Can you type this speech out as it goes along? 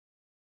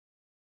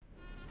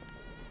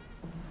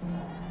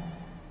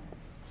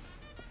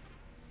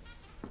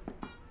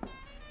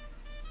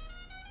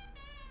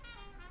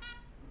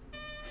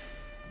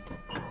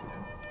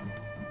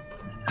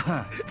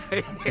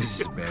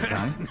This is a bad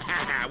time.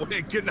 Nah,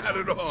 not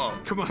at all.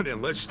 Come on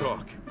in, let's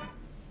talk.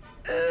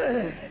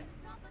 Ugh,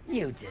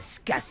 you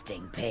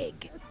disgusting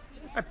pig.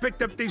 I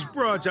picked up these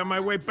broads on my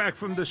way back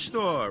from the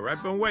store.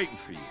 I've been waiting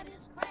for you.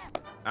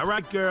 All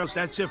right, girls,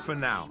 that's it for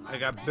now. I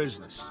got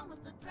business.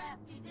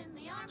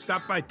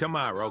 Stop by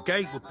tomorrow,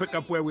 okay? We'll pick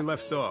up where we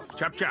left off.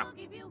 Chop, chop.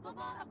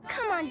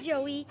 Come on,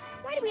 Joey.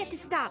 Why do we have to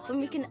stop when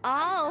we can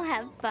all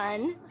have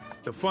fun?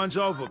 The fun's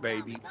over,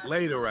 baby.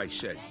 Later, I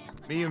said.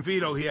 Me and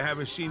Vito here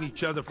haven't seen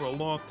each other for a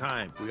long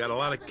time. We got a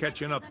lot of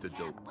catching up to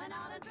do.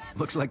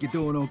 Looks like you're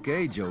doing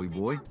okay, Joey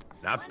boy.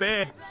 Not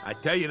bad. I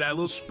tell you, that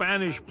little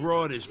Spanish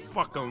broad is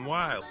fucking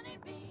wild.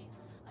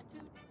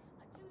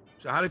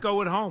 So how'd it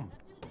go at home?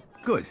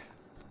 Good.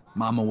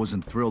 Mama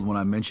wasn't thrilled when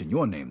I mentioned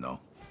your name, though.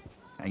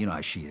 You know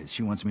how she is.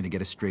 She wants me to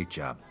get a straight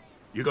job.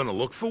 You're gonna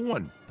look for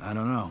one? I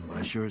don't know, but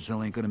I sure as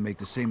hell ain't gonna make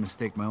the same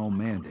mistake my own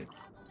man did.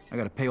 I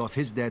gotta pay off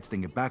his debts,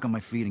 then get back on my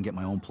feet and get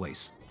my own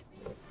place.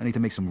 I need to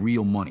make some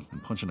real money,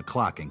 and punching the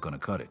clock ain't gonna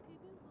cut it.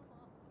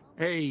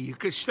 Hey, you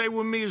can stay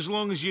with me as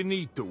long as you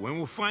need to, and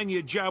we'll find you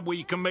a job where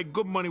you can make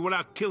good money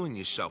without killing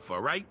yourself,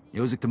 all right?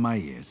 Music to my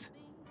ears.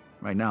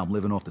 Right now, I'm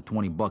living off the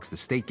 20 bucks the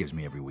state gives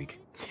me every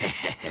week.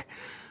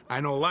 I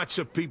know lots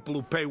of people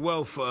who pay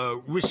well for a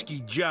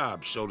risky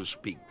job, so to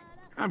speak.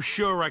 I'm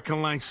sure I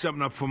can line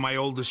something up for my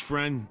oldest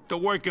friend. The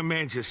working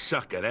man's a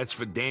sucker, that's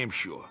for damn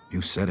sure.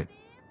 You said it.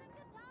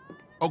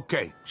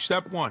 Okay,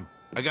 step one.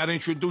 I gotta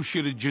introduce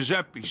you to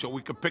Giuseppe so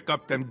we can pick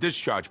up them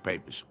discharge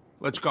papers.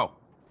 Let's go.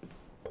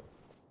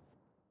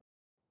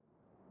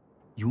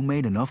 You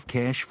made enough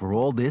cash for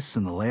all this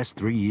in the last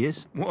 3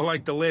 years? More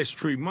like the last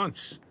 3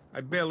 months.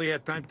 I barely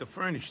had time to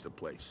furnish the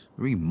place.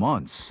 3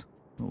 months?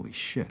 Holy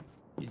shit.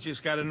 You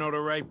just gotta know the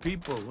right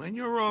people, and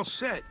you're all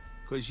set,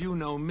 'cause you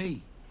know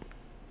me.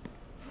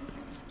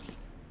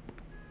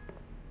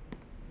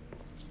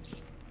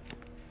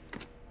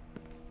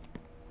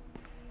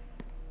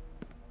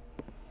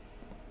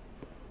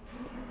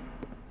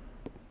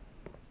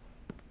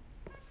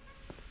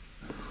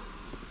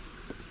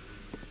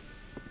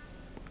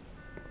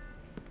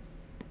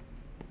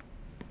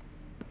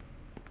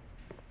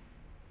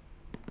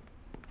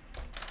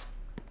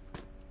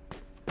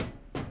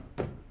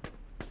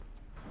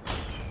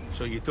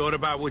 So you thought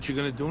about what you're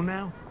gonna do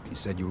now? You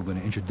said you were gonna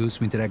introduce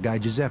me to that guy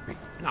Giuseppe.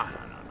 No.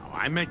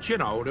 I meant, you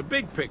know, the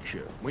big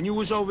picture. When you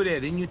was over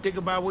there, didn't you think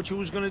about what you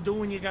was gonna do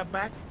when you got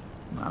back?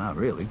 No, not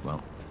really.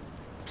 Well,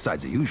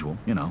 besides the usual,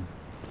 you know.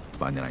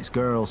 Find a nice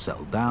girl,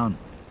 settle down.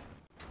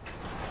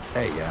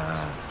 Hey,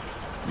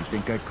 you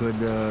think I could,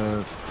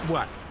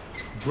 What?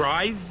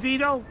 Drive,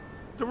 Vito?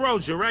 The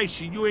roads are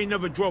icy. You ain't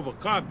never drove a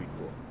car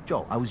before.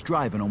 Joe, I was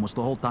driving almost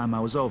the whole time I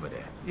was over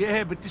there.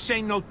 Yeah, but this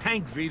ain't no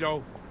tank,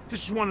 Vito.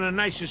 This is one of the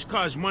nicest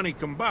cars money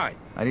can buy.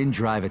 I didn't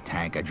drive a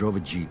tank, I drove a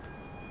Jeep.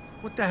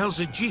 What the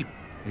hell's a Jeep?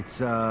 It's,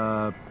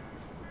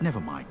 never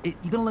mind.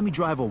 You gonna let me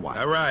drive or what?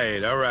 All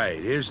right.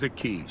 Here's the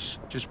keys.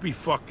 Just be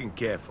fucking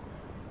careful.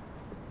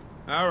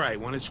 All right,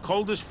 when it's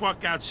cold as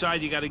fuck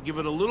outside, you gotta give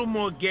it a little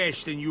more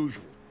gas than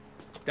usual.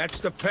 That's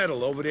the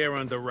pedal over there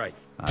on the right.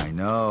 I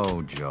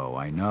know, Joe,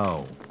 I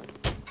know.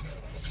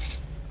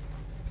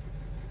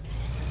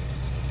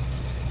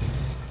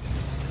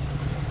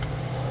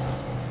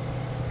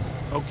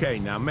 Okay,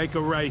 now make a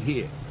right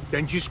here.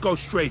 Then just go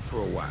straight for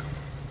a while.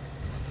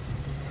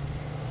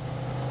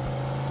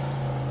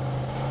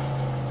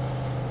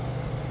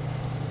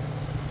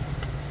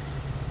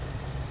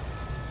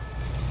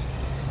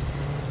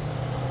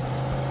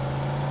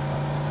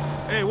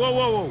 Hey,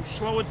 whoa.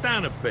 Slow it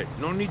down a bit.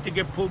 No need to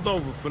get pulled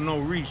over for no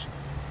reason.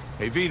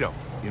 Hey, Vito,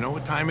 you know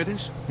what time it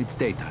is? It's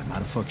daytime. How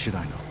the fuck should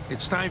I know?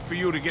 It's time for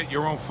you to get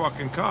your own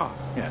fucking car.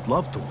 Yeah, I'd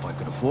love to if I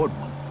could afford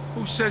one.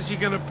 Who says you're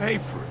gonna pay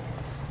for it?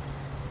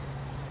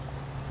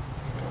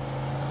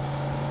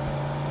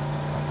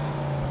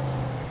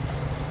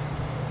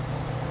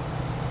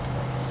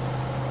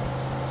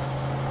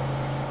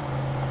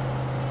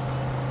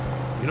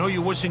 You know,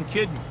 you wasn't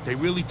kidding. They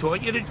really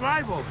taught you to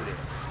drive over there.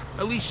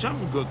 At least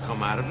something good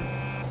come out of it.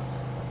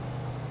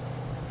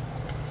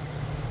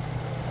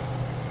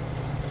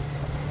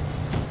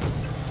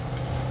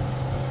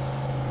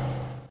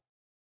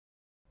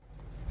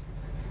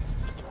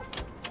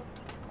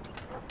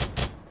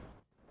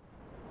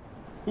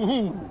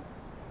 Ooh,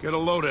 get a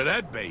load of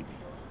that baby.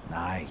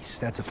 Nice.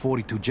 That's a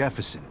 42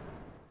 Jefferson.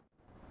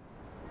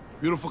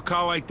 Beautiful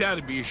car like that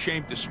would be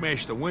ashamed to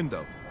smash the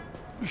window.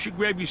 You should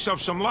grab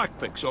yourself some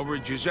lockpicks over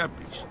at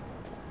Giuseppe's.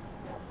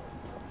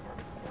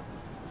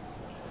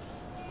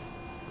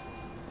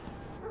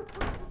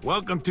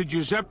 Welcome to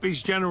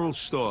Giuseppe's General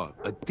Store,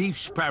 a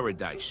thief's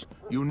paradise.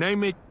 You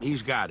name it,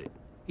 he's got it.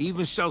 He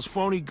even sells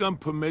phony gun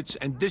permits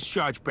and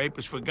discharge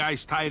papers for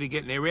guys tired of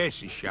getting their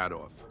asses shot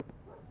off.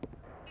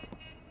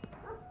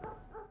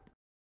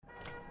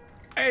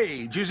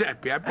 Hey,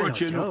 Giuseppe, I brought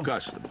you a new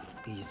customer.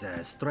 He's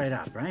straight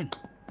up, right?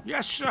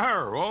 Yes,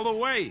 sir, all the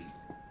way.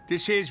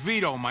 This here's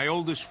Vito, my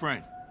oldest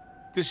friend.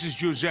 This is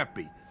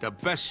Giuseppe, the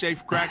best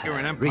safe cracker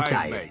in Empire Bay.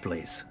 Retired,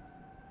 please.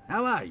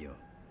 How are you?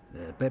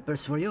 The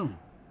papers for you?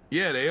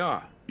 Yeah, they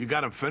are. You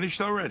got them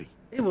finished already?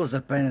 It was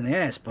a pain in the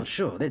ass, but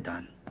sure, they're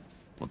done.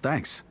 Well,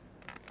 thanks.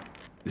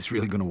 This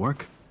really gonna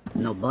work?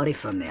 Nobody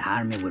from the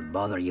army will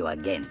bother you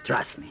again,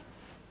 trust me.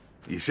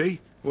 You see?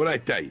 What'd I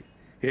tell you?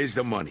 Here's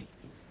the money.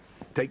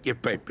 Take your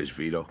papers,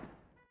 Vito.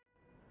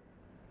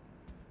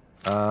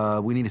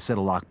 We need a set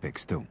of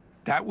lockpicks, too.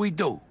 That we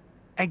do.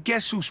 And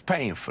guess who's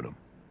paying for them?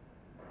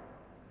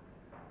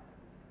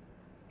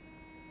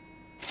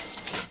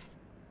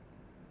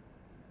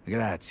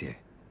 Grazie.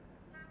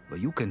 But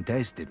you can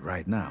test it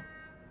right now.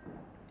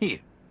 Here,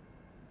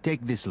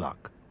 take this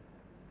lock.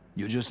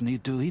 You just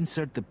need to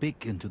insert the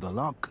pick into the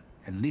lock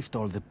and lift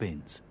all the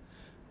pins.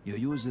 You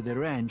use the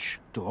wrench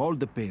to hold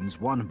the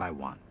pins one by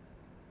one.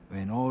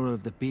 When all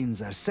of the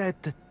pins are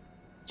set,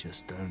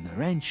 just turn the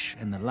wrench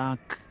and the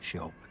lock, she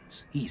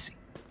opens. Easy.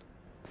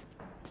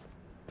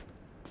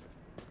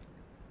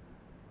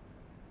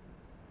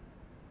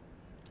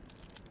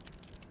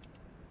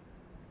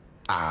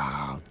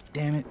 Ah,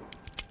 damn it.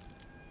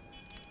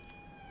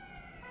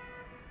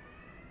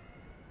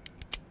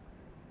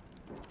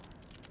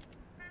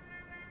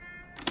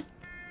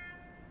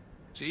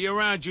 See you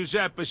around,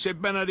 Giuseppe. Say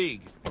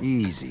Benedict.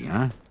 Easy,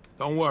 huh?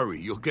 Don't worry,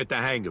 you'll get the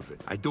hang of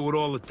it. I do it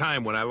all the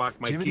time when I lock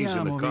my keys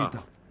in the car.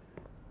 Vito.